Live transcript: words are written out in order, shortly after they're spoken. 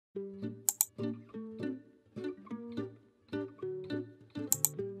Good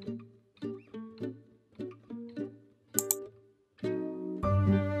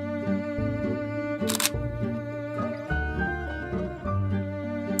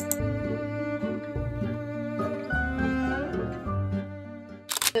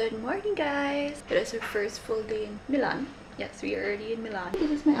morning, guys! It is our first full day in Milan. Yes, we are already in Milan.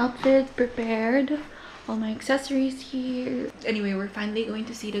 This is my outfit prepared. All my accessories here. Anyway, we're finally going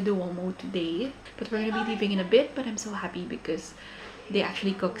to see the Duomo today. But we're gonna be leaving in a bit, but I'm so happy because they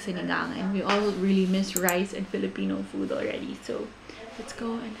actually cook sinigang and we all really miss rice and Filipino food already. So let's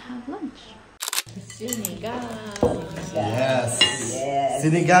go and have lunch. Sinigang! Yes! Yes.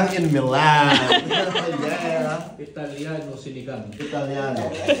 Sinigang in Milan! Yeah! Italiano sinigang. Italiano.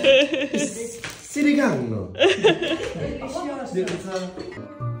 Sinigang, no?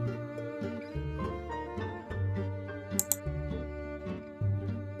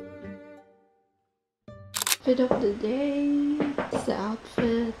 Outfit of the day. It's the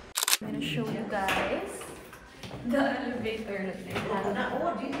outfit. I'm gonna show you guys the elevator that they have.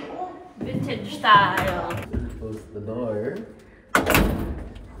 Vintage style. Close the door.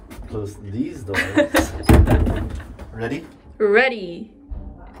 Close these doors. Ready? Ready.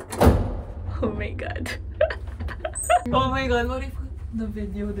 Oh my god. Oh my god, what if the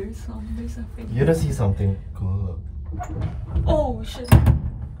video there's a thing. You wanna see something cool? Oh shit.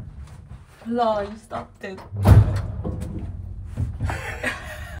 Hello, you stopped it.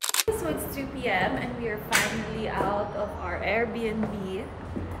 So it's 2 p.m. and we are finally out of our Airbnb.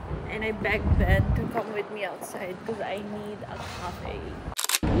 And I begged Ben to come with me outside because I need a coffee.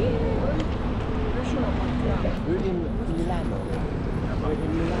 We're in Milano. We're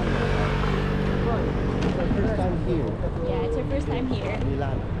in Milano. It's our first time here. Yeah, it's our first time here.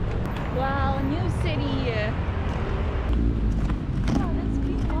 Milano. Wow, new city. Wow, that's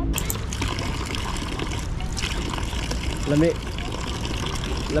pretty hot. Let me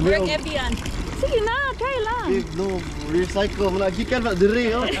Work Evian. Sige na, try lang. No, recycle. Gikan ba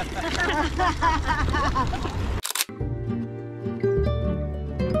diri, oh.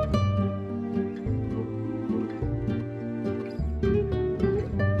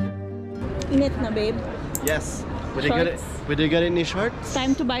 Init na, babe. Yes. Would you get any shorts?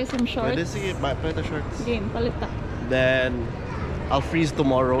 Time to buy some shorts. Pwede sige, palit the shorts. Game, palit ta. Then I'll freeze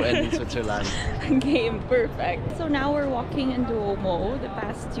tomorrow and in Switzerland. Game, perfect. So now we're walking in Duomo. The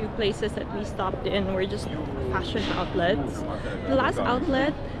past two places that we stopped in were just fashion outlets. The last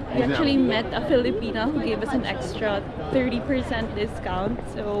outlet, we actually met a Filipina who gave us an extra 30% discount.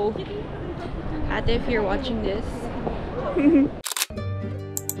 So, Ate, if you're watching this,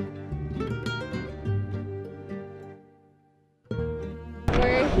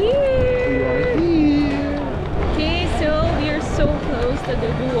 we're here! Okay, so we are so close to the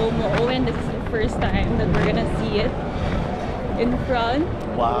Duomo and this is the first time that we're gonna see it in front.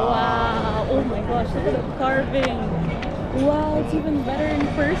 Wow. Wow! Oh my gosh, look at the carving! Wow, it's even better in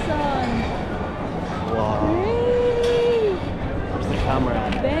person! Wow. Great! Where's the camera?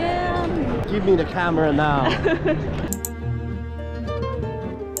 Bam! Give me the camera now.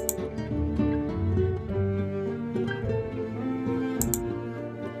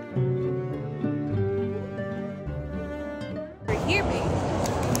 We're here, babe.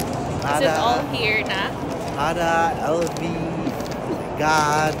 Is it all here na? Ada, LV, oh my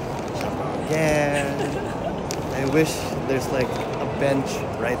god, again. I wish there's like a bench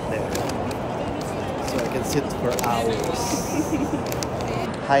right there so I can sit for hours.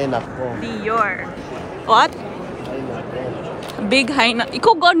 High enough po. Dior. What? High enough po. Big high na.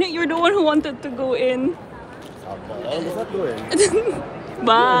 Ikaw ganit, you're the one who wanted to go in. Oh, let's not go in.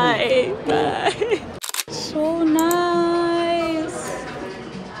 Bye. Bye. So nice.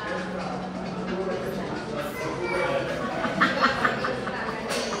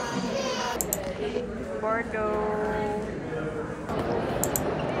 Bordeaux.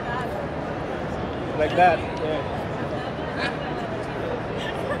 Like that. Yeah.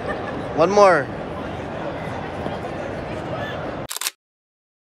 One more.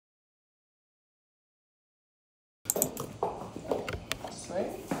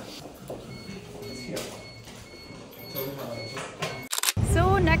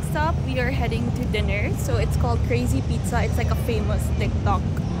 So next up, we are heading to dinner. So it's called Crazy Pizza. It's like a famous TikTok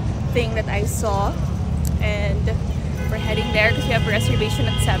thing that I saw. And we're heading there because we have a reservation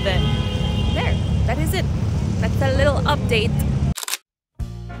at 7. There, that is it. That's a little update.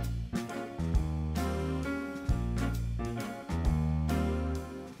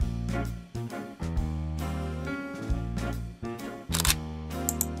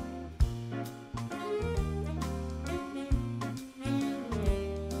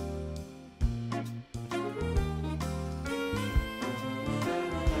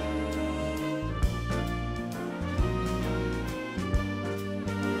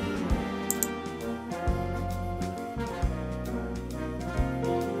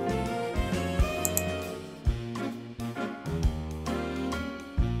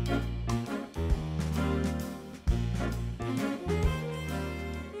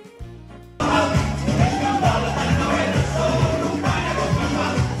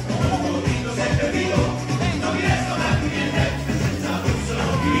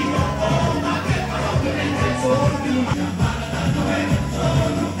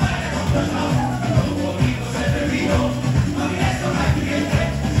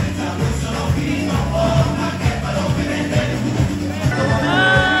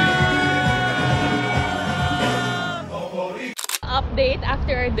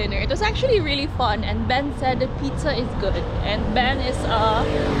 actually really fun, and Ben said the pizza is good, and Ben is a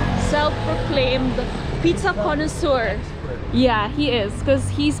self-proclaimed pizza connoisseur. Yeah, he is, because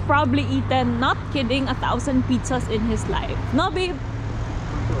he's probably eaten, not kidding, 1,000 pizzas in his life. No, babe?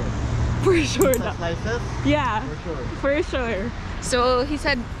 For sure. Slices? Yeah, For sure. for sure. So he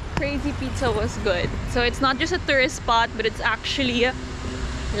said crazy pizza was good. So it's not just a tourist spot, but it's actually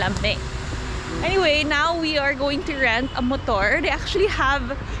lame. Anyway, now we are going to rent a motor. They actually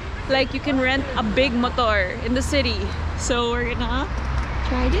have, like, you can rent a big motor in the city. So we're gonna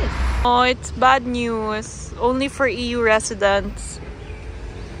try this. Oh, it's bad news. Only for EU residents.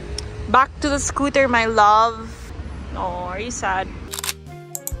 Back to the scooter, my love. Oh, are you sad?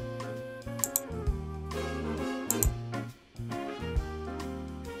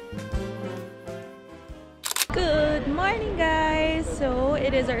 Good morning, guys. So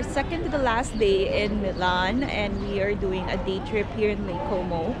it is our second to the last day in Milan, and we are doing a day trip here in Lake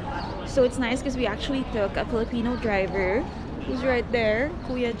Como. So it's nice because we actually took a Filipino driver who's right there,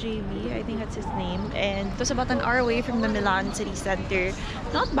 Kuya JV, I think that's his name, and it was about an hour away from the Milan city center.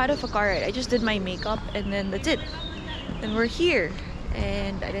 Not bad of a car ride. I just did my makeup and then that's it. And we're here,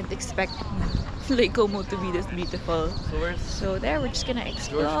 and I didn't expect Lake Como to be this beautiful. So there, we're just gonna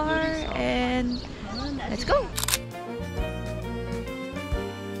explore and let's go.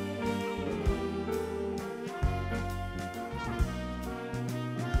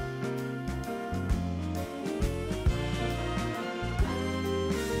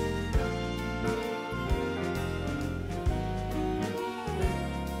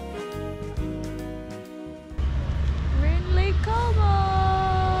 We're in Lake Como.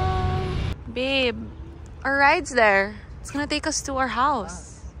 Babe, our ride's there. It's gonna take us to our house.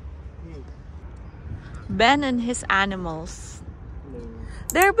 Ben and his animals.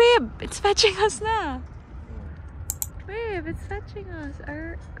 There, babe! It's fetching us na! Babe, it's fetching us.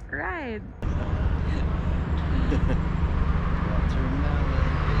 Our ride.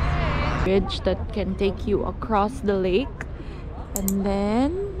 Bridge that can take you across the lake. And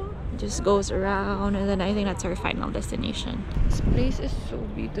then it just goes around. And then I think that's our final destination. This place is so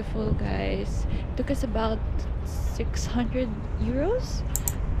beautiful, guys. It took us about 600 euros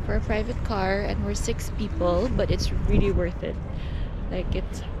for a private car, and we're 6 people, but it's really worth it. Like,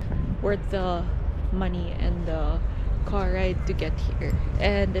 it's worth the money and the car ride to get here.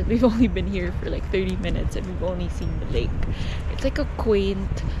 And we've only been here for like 30 minutes and we've only seen the lake. It's like a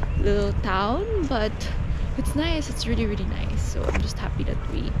quaint little town, but it's nice. It's really, really nice. So I'm just happy that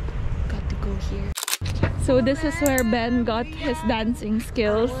we got to go here. So this is where Ben got his dancing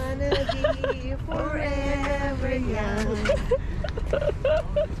skills. Forever young.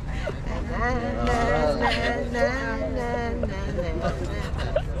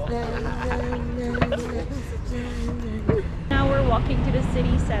 Now we're walking to the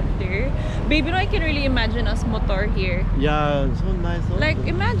city center. Babe, you know, I can really imagine us motor here. Yeah, so nice. Also. Like,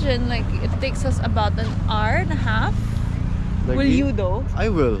 imagine, like, it takes us about an hour and a half. Like Will you though? I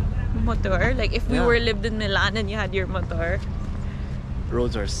will. Motor? Like, if we were lived in Milan and you had your motor.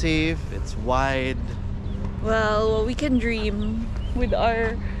 Roads are safe, it's wide. Well, we can dream with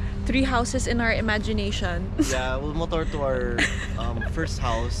our 3 houses in our imagination. Yeah, we'll motor to our first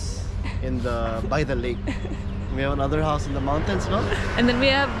house by the lake. We have another house in the mountains, no? And then we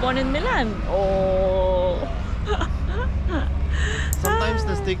have one in Milan. Oh. Sometimes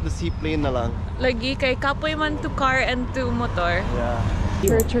let's take the seaplane na lang. Lagi kay kapoy man to car and to motor. Yeah.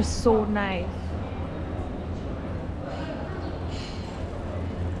 Church is so nice.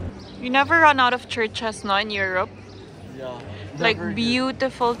 You never run out of churches, no, in Europe? Yeah. Like Never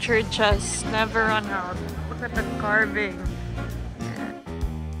beautiful churches, never run out. Look at the carving.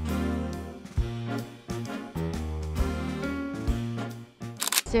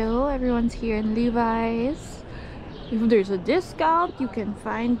 So everyone's here in Levi's. If there's a discount, you can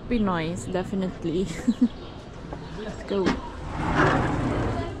find Pinoys, definitely. Let's go.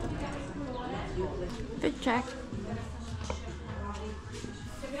 Good check.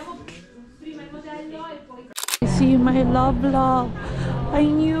 I see my love. I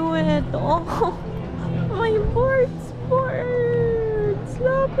knew it. Oh, my sports.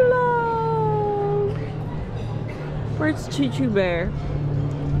 Love. Where's Chichu Bear?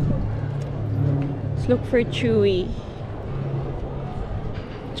 Let's look for Chewy.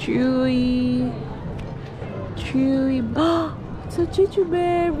 Oh, it's a Chichu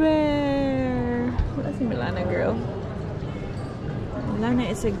Bear. That's a Milana girl. Milana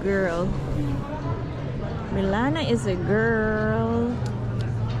is a girl. Milana is a girl.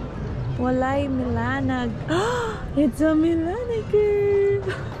 Walay Milana. It's a Milana girl.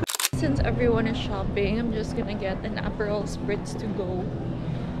 Since everyone is shopping, I'm just gonna get an Aperol Spritz to go.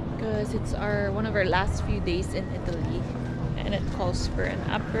 because it's one of our last few days in Italy, and it calls for an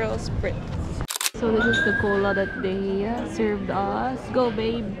Aperol Spritz. So this is the cola that they served us. Go,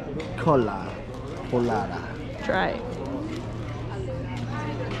 babe. Cola. Colada. Try.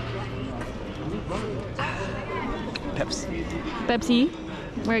 Pepsi. Pepsi.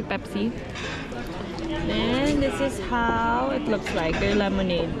 More Pepsi. And this is how it looks like. Their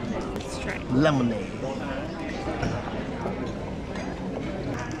lemonade. Let's try. Lemonade.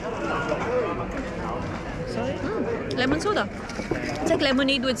 Lemon soda. It's like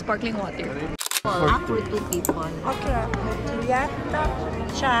lemonade with sparkling water. Up to 2 people. Okay. Julietta.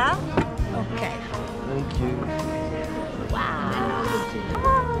 Ciao. Okay. Thank you. Wow.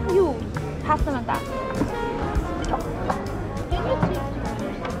 You. Half naman ta.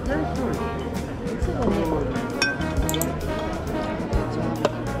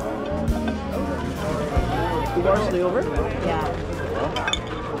 Two hours layover? Yeah.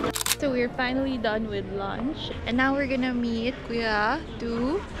 So we're finally done with lunch, and now we're gonna meet Kuya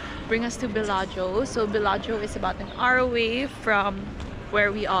to bring us to Bellagio. So Bellagio is about an hour away from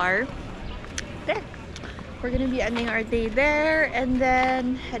where we are. There. We're gonna be ending our day there and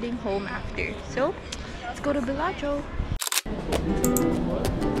then heading home after. So let's go to Bellagio.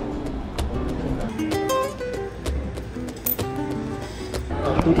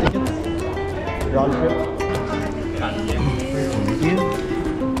 2 tickets. Round trip. Thank you.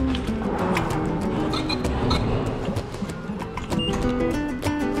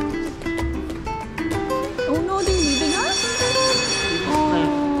 Oh no, they're leaving us?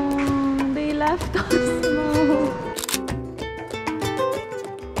 Oh, they left us. No.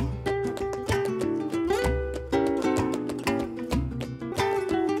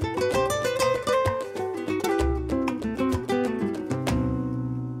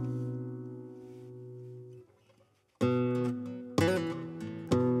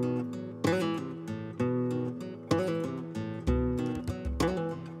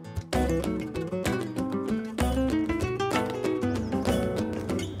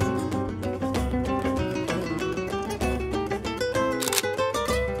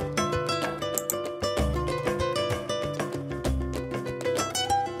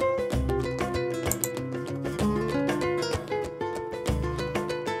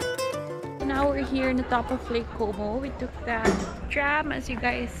 Now we're here in the top of Lake Como. We took that tram as you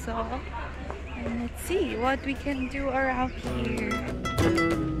guys saw. And let's see what we can do around here.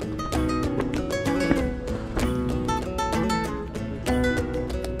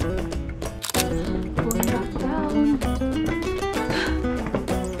 Going back down.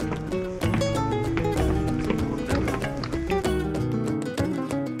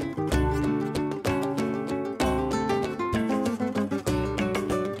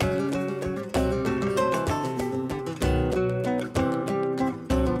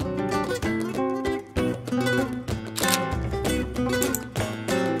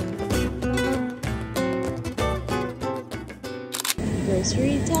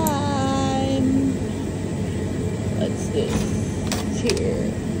 Grocery time. What's this? It's here.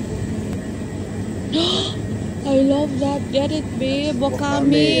 I love that. Get it, babe.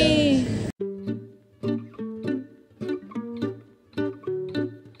 Wakame.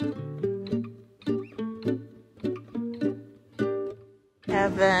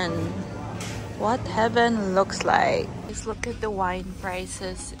 Heaven. What heaven looks like. Just look at the wine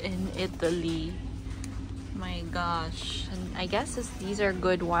prices in Italy. My gosh. And I guess these are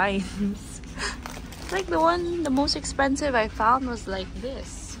good wines. Like the most expensive I found was like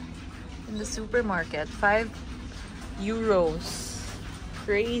this in the supermarket. 5 euros.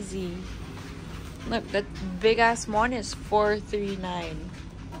 Crazy. Look, that big ass one is 439.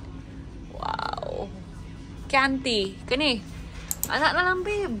 Wow. Canty. Kani. Anak na lang,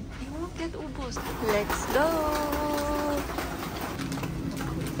 babe. You won't get ubos. Let's go.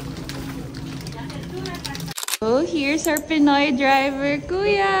 Oh, here's our Pinoy driver,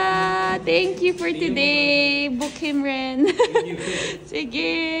 Kuya. Thank you for today. Book him rin.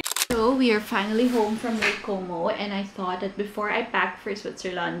 Sige. So we are finally home from Lake Como, and I thought that before I pack for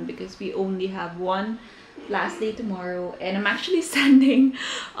Switzerland, because we only have one last day tomorrow, and I'm actually sending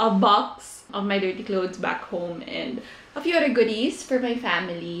a box of my dirty clothes back home and a few other goodies for my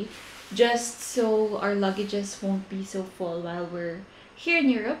family, just so our luggages won't be so full while we're here in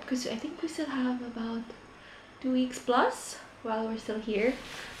Europe, because I think we still have about 2 weeks plus while we're still here.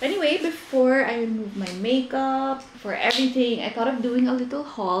 But anyway, before I remove my makeup, for everything, I thought of doing a little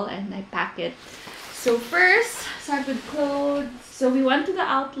haul and I pack it. So first, start with clothes. So we went to the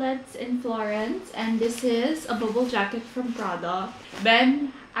outlets in Florence, and this is a bubble jacket from Prada.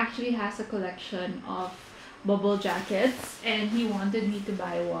 Ben actually has a collection of bubble jackets, and he wanted me to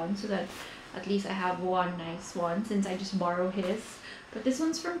buy one so that at least I have one nice one since I just borrow his. But this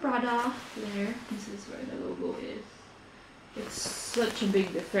one's from Prada. There, this is where the logo is. It's such a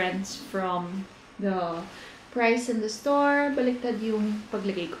big difference from the price in the store. Baliktad yung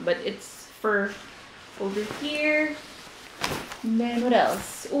paglagay ko, but it's for over here. And then what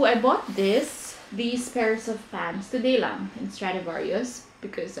else? Oh, I bought these pairs of pants today lang in Stradivarius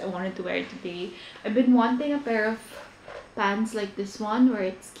because I wanted to wear it today. I've been wanting a pair of pants like this one where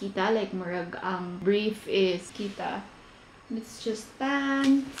it's kita, like murag ang brief is kita. And it's just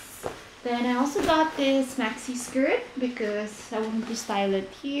pants. Then I also got this maxi skirt because I wanted to style it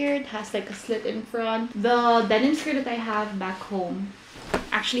here. It has like a slit in front. The denim skirt that I have back home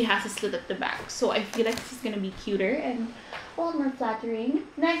actually has a slit at the back, so I feel like this is gonna be cuter and a lot more flattering.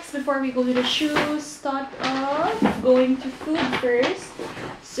 Next, before we go to the shoes, thought of going to food first.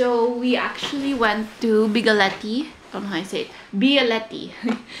 So we actually went to Bigaletti. I don't know how I say it. Bialetti.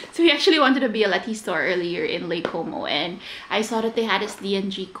 So we actually went to the Bialetti store earlier in Lake Como, and I saw that they had this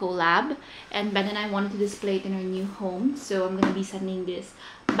D&G collab, and Ben and I wanted to display it in our new home, so I'm gonna be sending this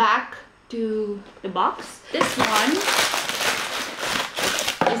back to the box. This one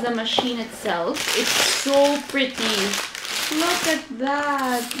is the machine itself. It's so pretty. Look at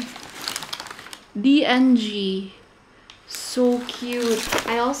that. D&G. So cute.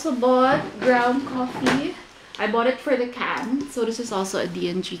 I also bought ground coffee. I bought it for the can. So this is also a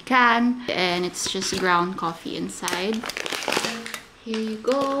D&G can. And it's just ground coffee inside. Here you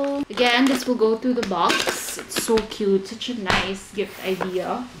go. Again, this will go to the box. It's so cute. Such a nice gift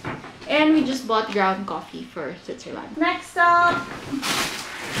idea. And we just bought ground coffee for Switzerland. Next up,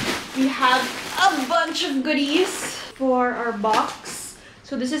 we have a bunch of goodies for our box.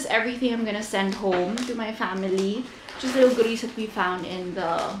 So this is everything I'm gonna send home to my family. Just little goodies that we found in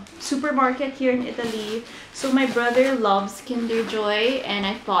the supermarket here in Italy. So my brother loves Kinder Joy, and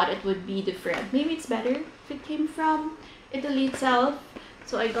I thought it would be different. Maybe it's better if it came from Italy itself.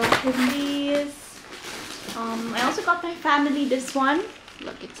 So I got him these. I also got my family this one.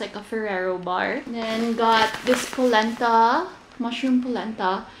 Look, it's like a Ferrero bar. Then got this polenta, mushroom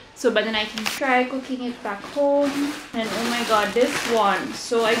polenta. So but then I can try cooking it back home. And oh my god, this one.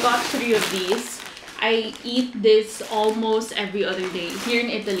 So I got 3 of these. I eat this almost every other day here in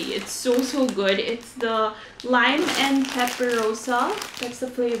Italy. It's so good. It's the lime and pepper rosa. That's the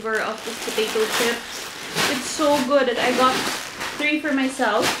flavor of this potato chips. It's so good that I got 3 for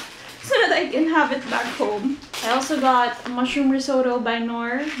myself so that I can have it back home. I also got mushroom risotto by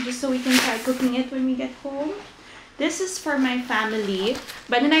Nor just so we can try cooking it when we get home. This is for my family.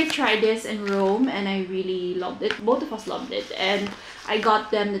 But then I tried this in Rome and I really loved it. Both of us loved it. And I got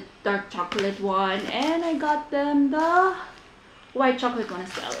them the dark chocolate one and I got them the white chocolate one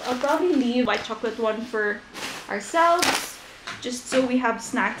as well. I'll probably leave white chocolate one for ourselves just so we have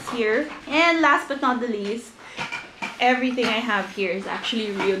snacks here. And last but not the least, everything I have here is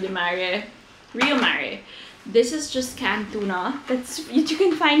actually Rio de Mare. Rio Mare. This is just canned tuna that's you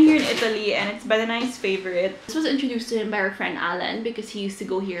can find here in Italy, and it's Belenai's favorite. This was introduced to him by our friend Alan because he used to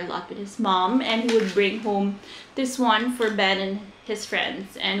go here a lot with his mom, and he would bring home this one for Ben and his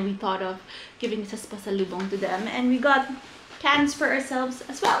friends, and we thought of giving this as pasalubong to them, and we got cans for ourselves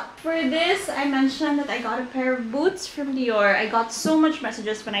as well. For this, I mentioned that I got a pair of boots from Dior. I got so much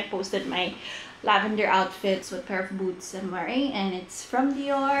messages when I posted my lavender outfits with pair of boots I'm wearing, and it's from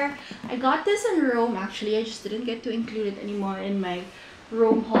Dior. I got this in Rome actually. I just didn't get to include it anymore in my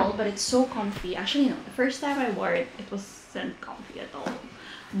Rome haul, but it's so comfy. Actually no, the first time I wore it, it wasn't comfy at all.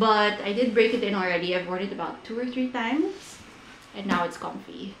 But I did break it in already. I've worn it about 2 or 3 times and now it's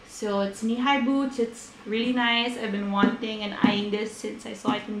comfy. So it's knee-high boots. It's really nice. I've been wanting and eyeing this since I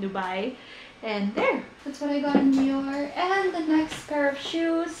saw it in Dubai. And there, that's what I got in Dior. And the next pair of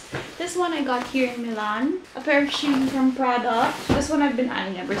shoes, this one I got here in Milan. A pair of shoes from Prada. This one I've been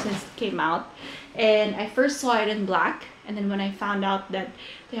eyeing ever since it came out. And I first saw it in black. And then when I found out that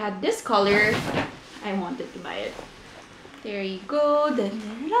they had this color, I wanted to buy it. There you go. Da, da,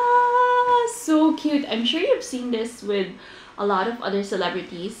 da, da. So cute. I'm sure you've seen this with a lot of other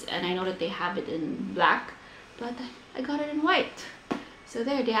celebrities. And I know that they have it in black. But I got it in white. So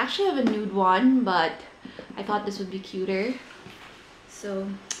there, they actually have a nude one, but I thought this would be cuter. So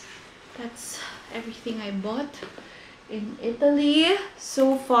that's everything I bought in Italy.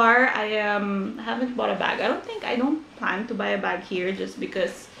 So far, I haven't bought a bag. I don't plan to buy a bag here just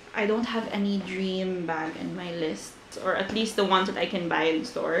because I don't have any dream bag in my list, or at least the ones that I can buy in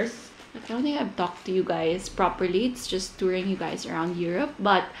stores. Like, I don't think I've talked to you guys properly. It's just touring you guys around Europe,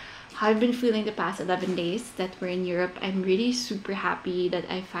 but how I've been feeling the past 11 days that we're in Europe. I'm really super happy that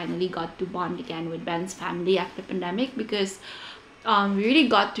I finally got to bond again with Ben's family after the pandemic, because we really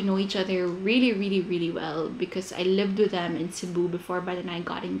got to know each other really well, because I lived with them in Cebu before Ben and I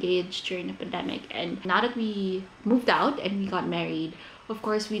got engaged during the pandemic. And now that we moved out and we got married, of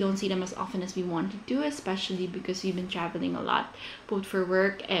course we don't see them as often as we wanted to, especially because we've been traveling a lot, both for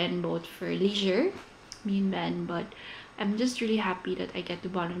work and both for leisure, me and Ben. But I'm just really happy that I get to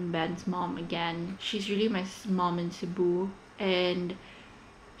bond with Ben's mom again. She's really my mom in Cebu, and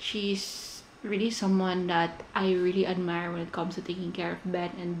she's really someone that I really admire when it comes to taking care of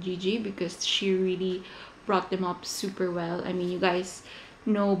Ben and Gigi, because she really brought them up super well. I mean, you guys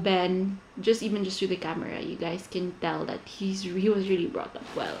know Ben just through the camera. You guys can tell that he was really brought up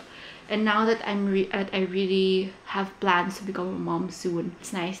well. And now that I really have plans to become a mom soon,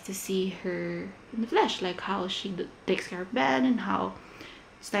 it's nice to see her in the flesh, like how she takes care of Ben, and how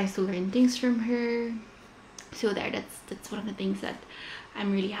it's nice to learn things from her. So that's one of the things that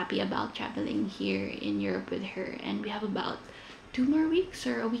I'm really happy about traveling here in Europe with her. And we have about 2 more weeks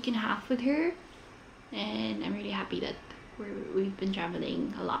or a week and a half with her, and I'm really happy that we've been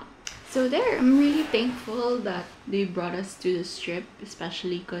traveling a lot. So I'm really thankful that they brought us to this trip,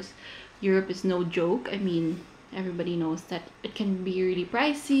 especially because Europe is no joke. I mean, everybody knows that it can be really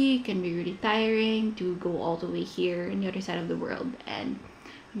pricey, it can be really tiring to go all the way here on the other side of the world. And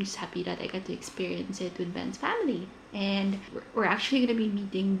I'm just happy that I got to experience it with Ben's family. And we're actually going to be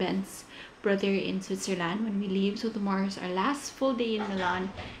meeting Ben's brother in Switzerland when we leave. So tomorrow is our last full day in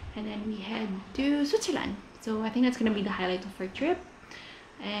Milan, and then we head to Switzerland. So I think that's going to be the highlight of our trip.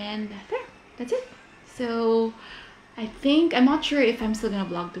 And that's it. So I'm not sure if I'm still gonna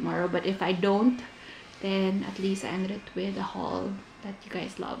vlog tomorrow, but if I don't, then at least I ended it with a haul that you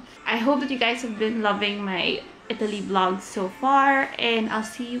guys love. I hope that you guys have been loving my Italy vlogs so far, and I'll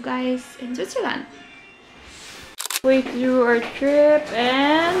see you guys in Switzerland. Way through our trip,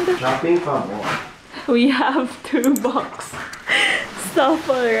 and Shopping for more. we have 2 box stuff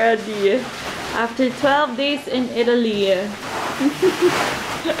already after 12 days in Italy.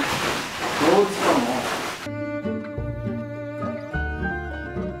 Clothes for more.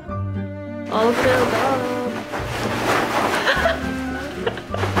 All filled up.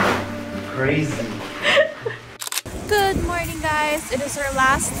 Crazy. Good morning, guys. It is our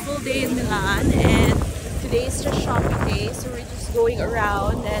last full day in Milan, and today is just shopping day, so we're just going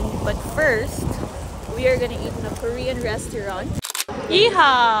around. But first, we are gonna eat in a Korean restaurant.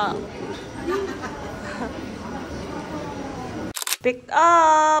 Yeehaw! Picked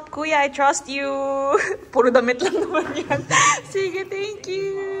up! Kuya, I trust you! Puro damit lang naman yan. Sige, thank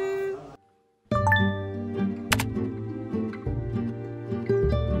you!